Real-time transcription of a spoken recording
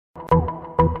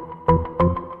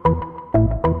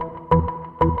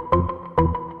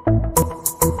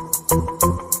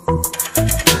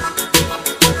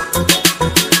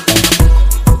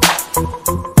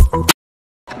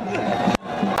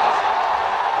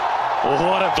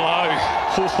What a blow.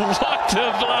 What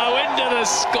a blow into the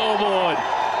scoreboard.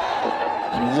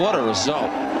 And what a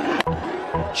result.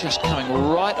 Just coming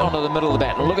right onto the middle of the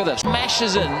bat. Look at this.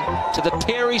 Smashes in to the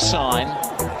Perry sign.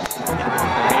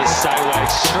 And here's Saywag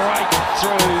straight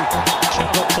through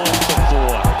cover point for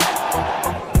 4.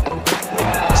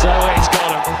 Saywag's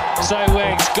got him.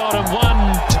 Saywag's got him.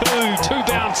 1, 2, 2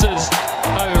 bounces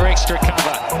over extra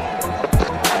cover.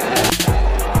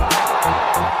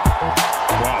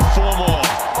 Wow, 4 more.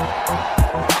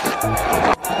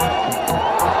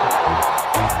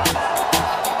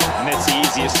 And that's the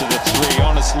easiest of the 3.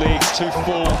 On his legs, 2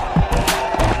 full.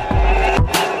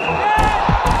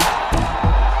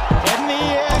 In the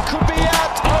air, could be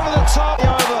out over the top.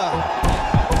 Over.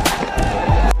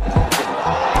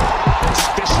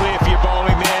 Especially if you're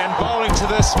bowling there and bowling to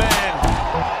this man.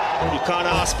 You can't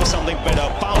ask for something better.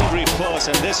 Boundary first,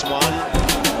 and this one,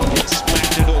 he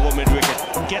smacked it over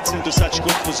mid-wicket. Gets into such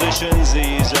good positions.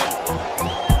 He's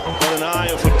got an eye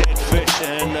of a dead fish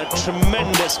and a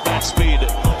tremendous bat speed,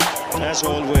 as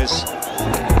always.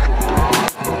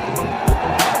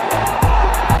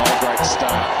 Oh, great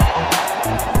start.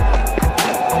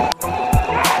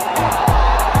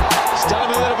 It's done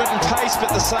him a little bit in pace, but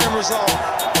the same result.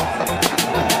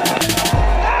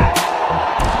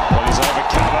 Well, he's over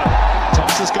cover.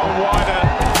 Thompson's gone wider.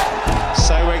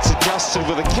 Saywag's adjusted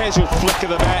with a casual flick of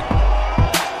the bat.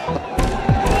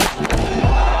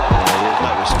 There's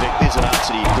no respect. There's an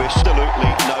answer to your question.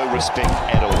 Absolutely no respect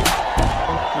at all.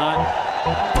 No,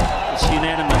 it's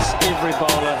unanimous. Every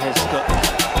bowler has got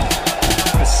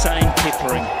the same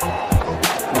peppering.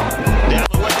 Down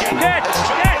the wicket. It's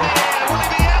straight in the air. Will he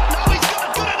be out? No, he's got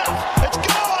it. Good enough. It's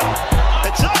gone.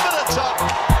 It's over the top.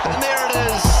 And there it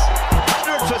is.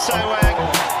 100 for Saywag.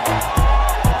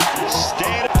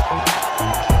 Stand.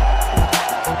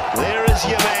 There is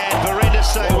your man, Virender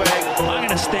Saywag. I'm going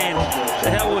to stand. To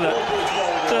hell with it.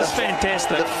 Just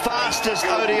fantastic. The fastest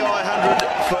ODI 100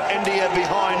 for India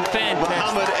behind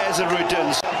Mohammad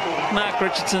Azharuddin. Mark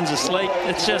Richardson's asleep.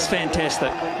 It's just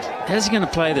fantastic. How's he going to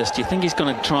play this? Do you think he's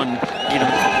going to try and get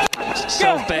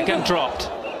himself back and dropped?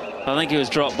 I think he was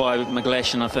dropped by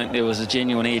McGlashan. I think there was a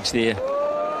genuine edge there,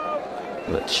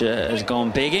 which has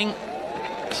gone begging.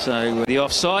 So the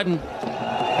offside, and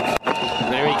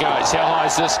There he goes. How high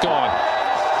has this gone?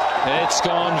 It's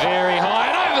gone very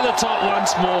high and over the top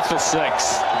once more for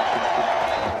 6.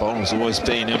 Bowling's always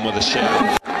been in with a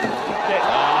shout.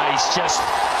 He's just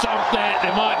thumped that.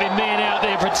 There might be men out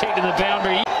there protecting the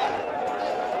boundary.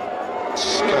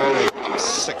 Scully,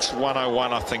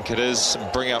 6-101 I think it is, and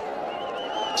bring up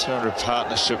 200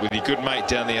 partnership with your good mate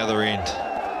down the other end.